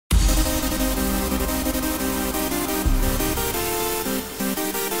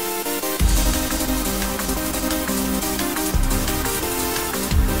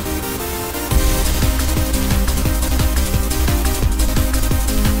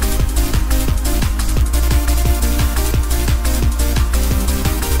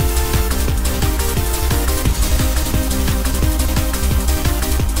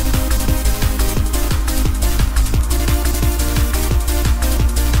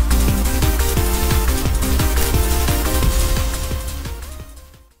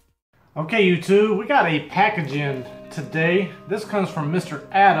Okay, YouTube, we got a package in today. This comes from Mr.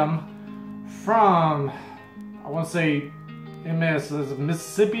 Adam from, I want to say,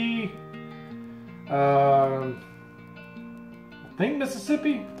 Mississippi. I think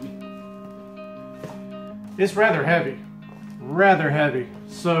Mississippi. It's rather heavy. Rather heavy.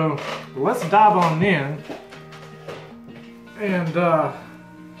 So let's dive on in and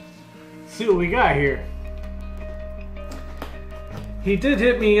see what we got here. He did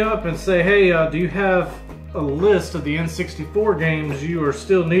hit me up and say, hey, do you have a list of the N64 games you are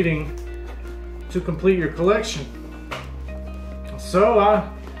still needing to complete your collection? So I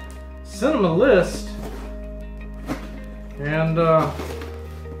sent him a list, and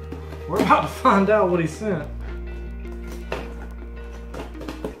we're about to find out what he sent.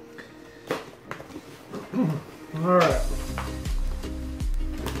 Alright.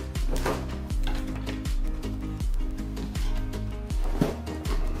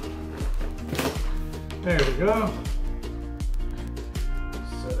 There we go.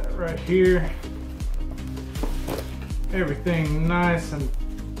 Set that right here. Everything nice and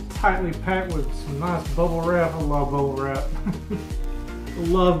tightly packed with some nice bubble wrap. I love bubble wrap. I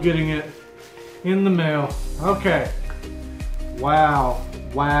love getting it in the mail. Okay. Wow.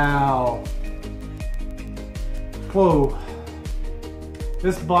 Wow. Whoa.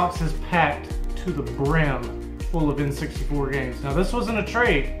 This box is packed to the brim full of N64 games. Now this wasn't a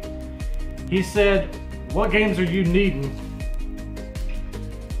trade. He said, what games are you needing?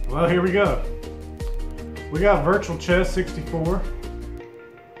 Well, here we go. We got Virtual Chess 64.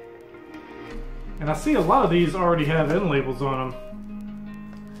 And I see a lot of these already have end labels on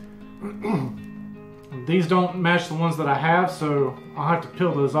them. These don't match the ones that I have, so I'll have to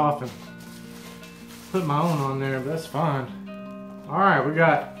peel those off and put my own on there, but that's fine. Alright, we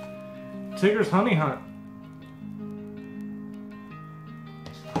got Tigger's Honey Hunt.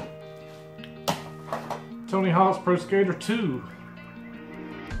 Tony Hawk's Pro Skater 2.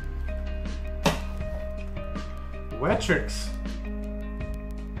 Wetrix.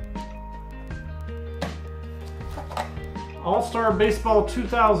 All-Star Baseball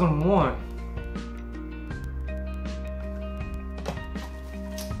 2001.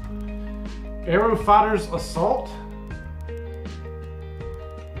 Aero Fighters Assault.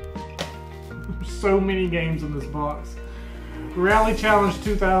 There's so many games in this box. Rally Challenge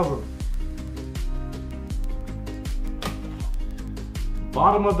 2000.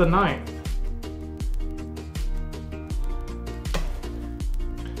 Bottom of the Ninth.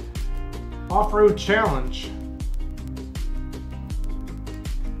 Off-Road Challenge.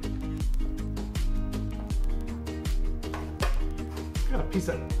 Got a piece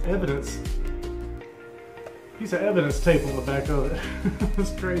of evidence tape on the back of it.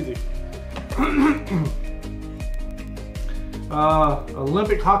 That's crazy.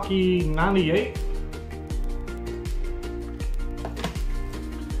 Olympic Hockey 98.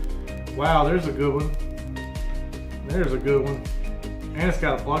 Wow, there's a good one. There's a good one. And it's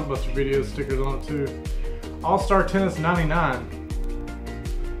got a Blockbuster video stickers on it too. All-Star Tennis 99.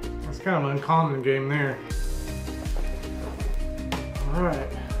 That's kind of an uncommon game there. Alright.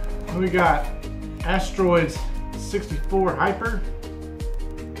 We got Asteroids 64 Hyper.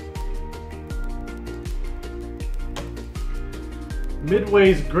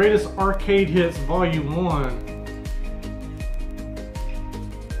 Midway's Greatest Arcade Hits Volume 1.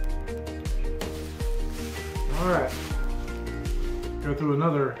 Alright, go through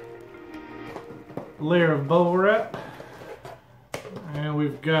another layer of bubble wrap, and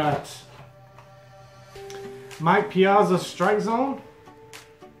we've got Mike Piazza's Strike Zone,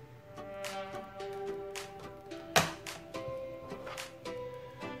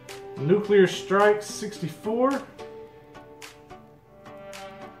 Nuclear Strike 64,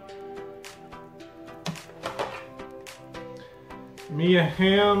 Mia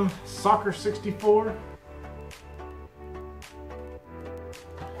Hamm Soccer 64,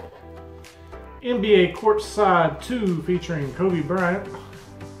 NBA Courtside 2 featuring Kobe Bryant,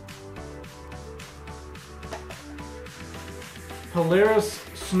 Polaris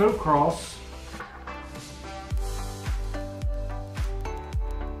Snowcross,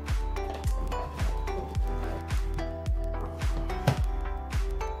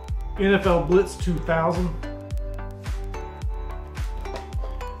 NFL Blitz 2000,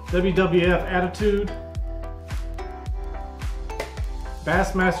 WWF Attitude,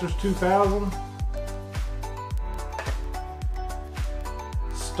 Bassmasters 2000,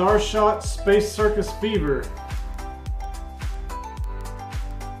 Starshot Space Circus Fever,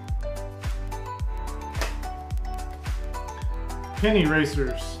 Penny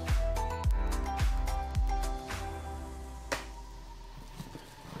Racers,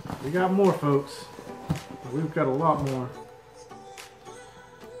 We got more, folks. We've got a lot more.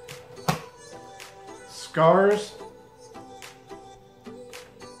 Scars.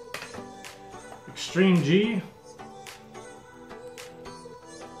 Extreme G.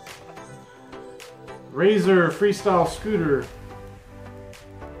 Razor Freestyle Scooter.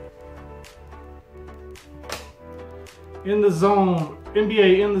 In the Zone,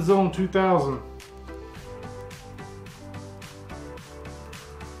 NBA In the Zone 2000.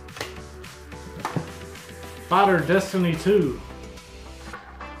 Fighter Destiny 2.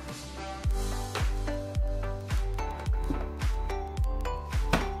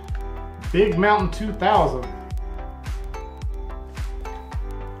 Big Mountain 2000.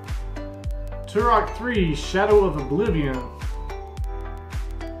 Turok 3 Shadow of Oblivion.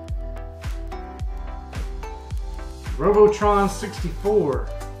 Robotron 64.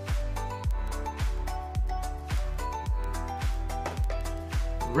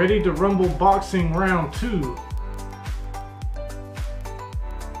 Ready to Rumble Boxing Round 2.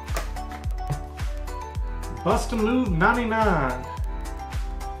 Bust a Move 99.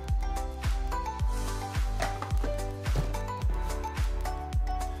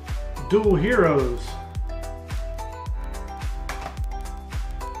 Dual Heroes.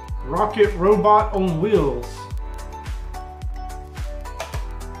 Rocket Robot on Wheels.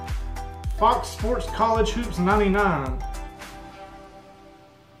 Fox Sports College Hoops 99.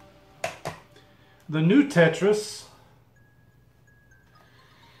 The New Tetris.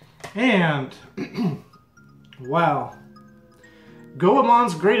 And wow,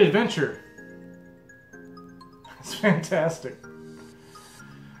 Goemon's Great Adventure. That's fantastic.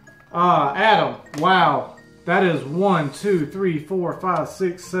 Adam, wow. That is 1, 2, 3, 4, 5,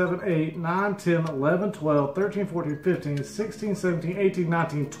 6, 7, 8, 9, 10, 11, 12, 13, 14, 15, 16, 17, 18,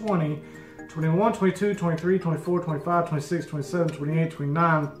 19, 20, 21, 22, 23, 24, 25, 26, 27, 28,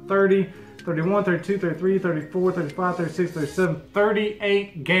 29, 30, 31, 32, 33, 34, 35, 36, 37,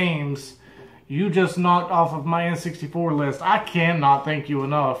 38 games you just knocked off of my N64 list. I cannot thank you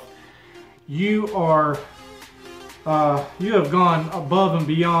enough. You are, you have gone above and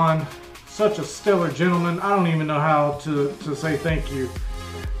beyond. Such a stellar gentleman. I don't even know how to say thank you.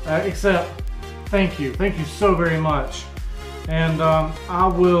 Except, thank you. Thank you so very much. And I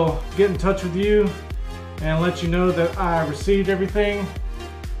will get in touch with you and let you know that I received everything.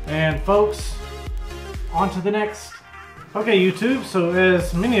 And folks, on to the next. Okay, YouTube, so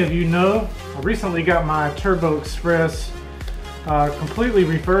as many of you know, I recently got my Turbo Express completely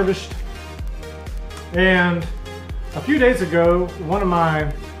refurbished. And a few days ago, one of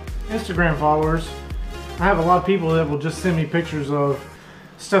my Instagram followers, I have a lot of people that will just send me pictures of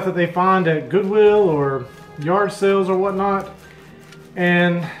stuff that they find at Goodwill or yard sales or whatnot.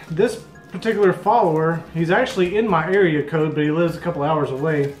 And this particular follower, he's actually in my area code, but he lives a couple hours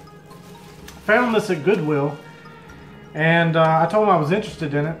away, found this at Goodwill, and I told him I was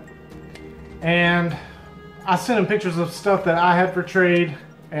interested in it, and I sent him pictures of stuff that I had for trade,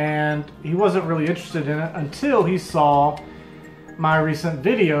 and he wasn't really interested in it until he saw my recent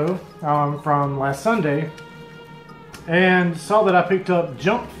video from last Sunday and saw that I picked up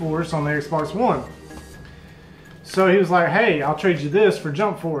Jump Force on the Xbox One. So he was like, hey, I'll trade you this for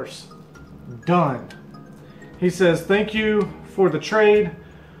Jump Force. Done. He says, thank you for the trade.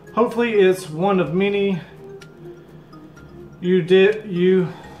 Hopefully it's one of many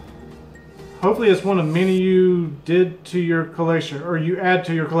hopefully it's one of many you did to your collection, or you add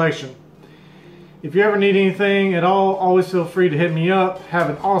to your collection. If you ever need anything at all, always feel free to hit me up.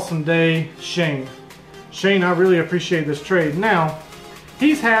 Have an awesome day, Shane. Shane, I really appreciate this trade. Now,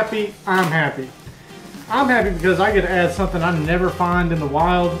 he's happy, I'm happy. I'm happy because I get to add something I never find in the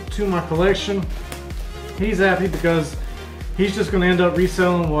wild to my collection. He's happy because he's just going to end up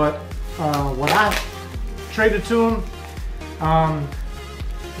reselling what I traded to him.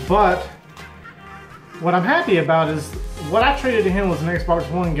 But what I'm happy about is what I traded to him was an Xbox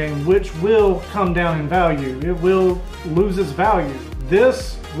One game, which will come down in value. It will lose its value.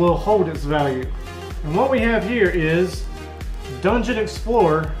 This will hold its value. And what we have here is Dungeon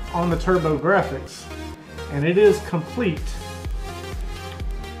Explorer on the Turbo Graphics. And it is complete.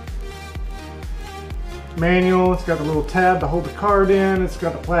 Manual, it's got the little tab to hold the card in, it's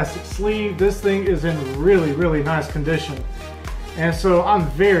got the plastic sleeve. This thing is in really, really nice condition. And so I'm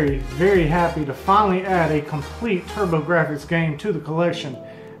very, very happy to finally add a complete TurboGrafx game to the collection.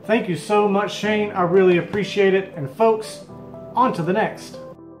 Thank you so much, Shane. I really appreciate it. And folks, on to the next.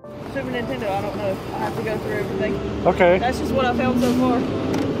 Super Nintendo, I don't know. I have to go through everything. Okay. That's just what I found so far.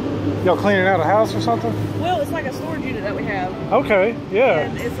 Y'all cleaning out a house or something? Well, it's like a storage unit that we have. Okay, yeah.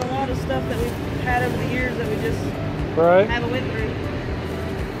 And it's a lot of stuff that we've had over the years that we just haven't went through.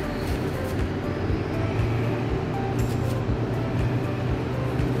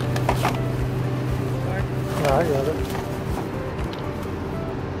 Yeah, I got it.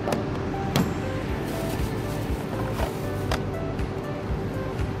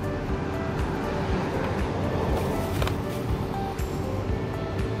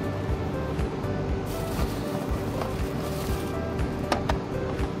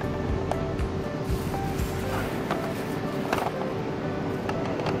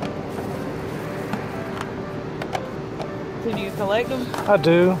 So do you collect them? I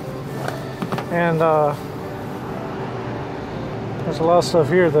do. And there's a lot of stuff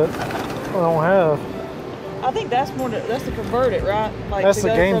here that I don't have. I think that's that's to convert it, right? Like That's to the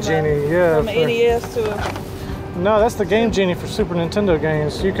go Game from Genie, yeah. From an NES to a... No, that's the Game Genie for Super Nintendo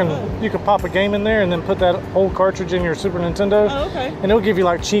games. You can pop a game in there and then put that whole cartridge in your Super Nintendo. Oh, okay. And it'll give you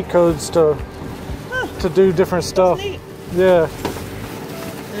like cheat codes to do different stuff. That's neat. Yeah.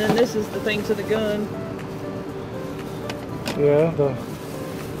 And then this is the thing to the gun. Yeah.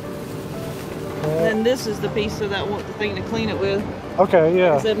 And then this is the piece of the thing to clean it with. Okay,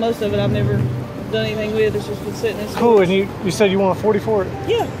 yeah. Like I said, most of it I've never done anything with. It's just been sitting in storage. Cool, and you said you want a 40 for it?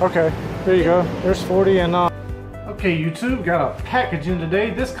 Yeah. Okay, there you go. There's 40 and okay, YouTube, got a package in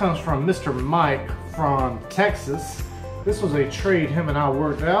today. This comes from Mr. Mike from Texas. This was a trade him and I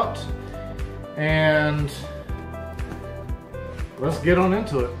worked out. And let's get on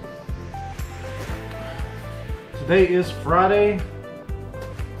into it. Today is Friday.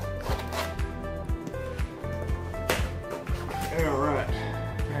 Alright.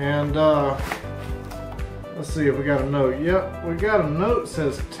 And let's see if we got a note. Yep, we got a note. It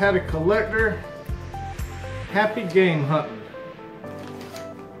says Tatted Collector. Happy game hunting.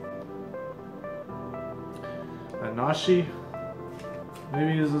 Anashi,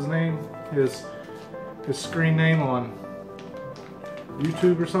 maybe is his name. His screen name on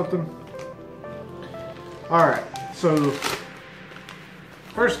YouTube or something. Alright, so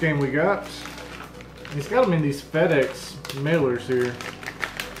first game we got, he's got them in these FedEx mailers here,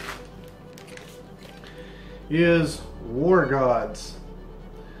 is War Gods.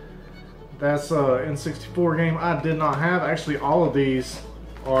 That's an N64 game I did not have. Actually, all of these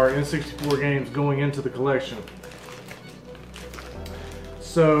are N64 games going into the collection.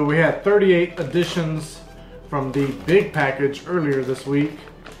 So we had 38 editions from the big package earlier this week,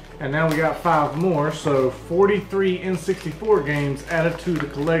 and now we got 5 more, so 43 N64 games added to the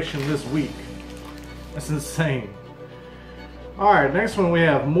collection this week. That's insane. Alright, next one we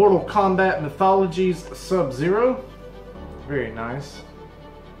have Mortal Kombat Mythologies Sub-Zero. Very nice.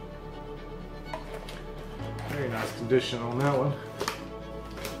 Very nice condition on that one.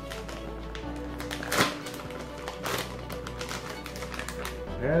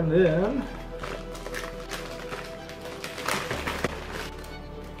 And then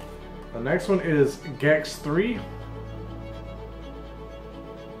the next one is Gex 3.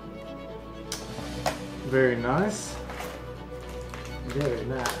 Very nice. Very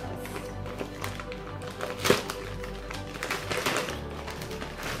nice.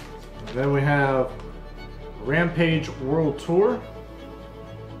 And then we have Rampage World Tour.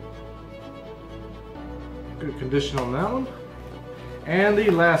 Good condition on that one. And the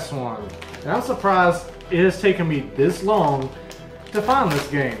last one. And I'm surprised it has taken me this long to find this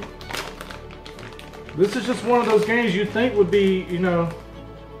game. This is just one of those games you'd think would be, you know...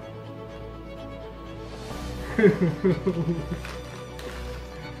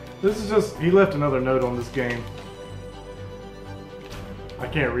 This is just... He left another note on this game. I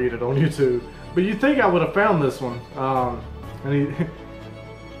can't read it on YouTube. But you'd think I would have found this one. And he...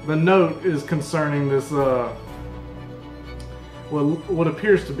 The note is concerning this, what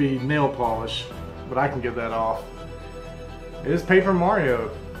appears to be nail polish, but I can get that off. It is Paper Mario.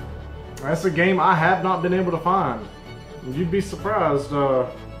 That's a game I have not been able to find. You'd be surprised.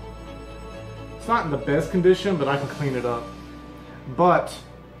 It's not in the best condition, but I can clean it up. But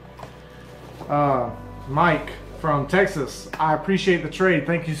Mike from Texas, I appreciate the trade.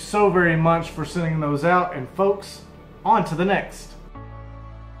 Thank you so very much for sending those out. And folks, on to the next.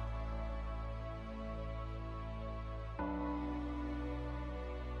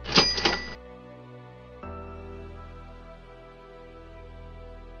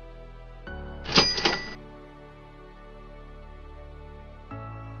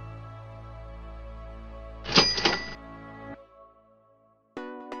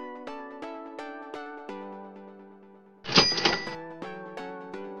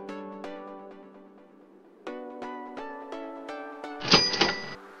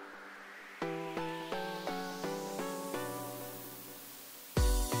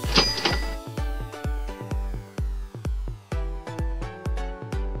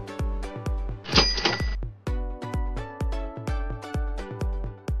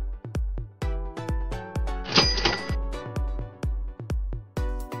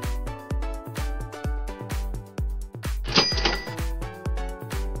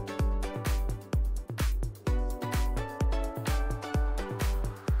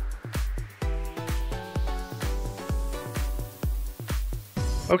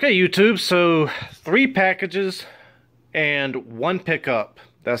 Okay, YouTube, so 3 packages and 1 pickup.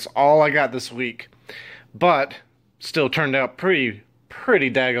 That's all I got this week. But still turned out pretty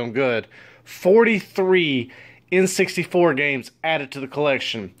daggone good. 43 N64 games added to the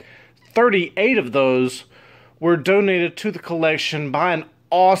collection. 38 of those were donated to the collection by an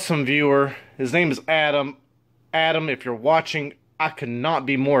awesome viewer. His name is Adam. Adam, if you're watching, I could not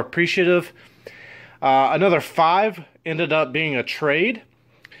be more appreciative. Another 5 ended up being a trade.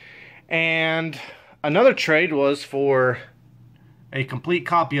 And another trade was for a complete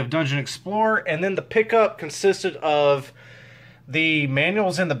copy of Dungeon Explorer, and then the pickup consisted of the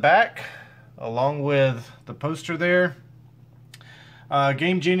manuals in the back, along with the poster there,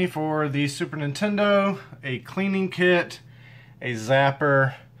 Game Genie for the Super Nintendo, a cleaning kit, a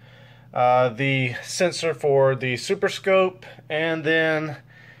zapper, the sensor for the Super Scope, and then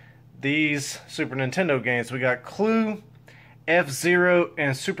these Super Nintendo games. We got Clue, F-Zero,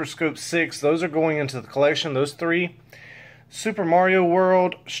 and Super Scope 6. Those are going into the collection, those 3. Super Mario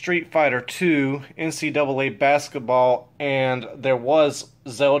World, Street Fighter 2, NCAA Basketball, and there was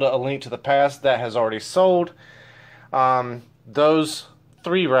Zelda: A Link to the Past. That has already sold. Those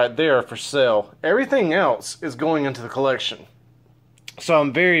 3 right there are for sale. Everything else is going into the collection. So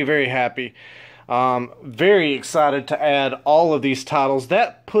I'm very happy. Very excited to add all of these titles.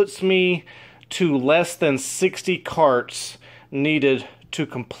 That puts me to less than 60 carts needed to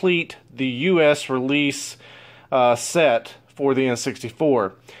complete the US release set for the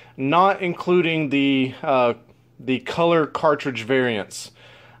N64, not including the color cartridge variants.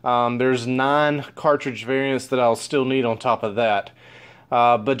 There's 9 cartridge variants that I'll still need on top of that,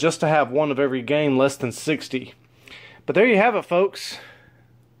 but just to have one of every game, less than 60. But there you have it, folks.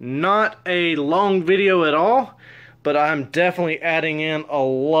 Not a long video at all, but I'm definitely adding in a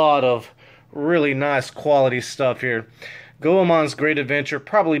lot of really nice quality stuff here. Goemon's Great Adventure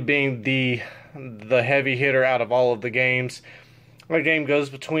probably being the heavy hitter out of all of the games. That game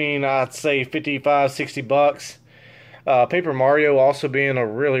goes between, I'd say, 55, 60 bucks. Paper Mario also being a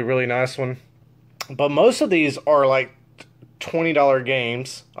really nice one. But most of these are like $20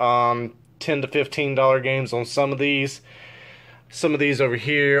 games, $10 to $15 games on some of these. Some of these over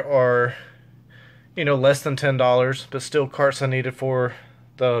here are, you know, less than $10, but still carts I needed for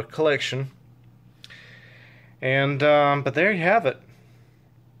the collection. And but there you have it.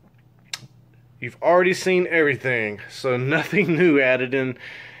 You've already seen everything, so nothing new added in.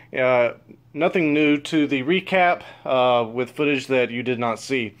 Nothing new to the recap with footage that you did not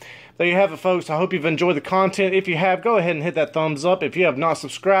see. There you have it, folks. I hope you've enjoyed the content. If you have, go ahead and hit that thumbs up. If you have not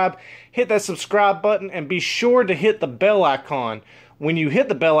subscribed, hit that subscribe button and be sure to hit the bell icon. When you hit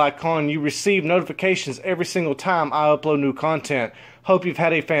the bell icon, you receive notifications every single time I upload new content. Hope you've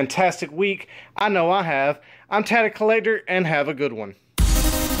had a fantastic week. I know I have. I'm Tatted Collector, and have a good one.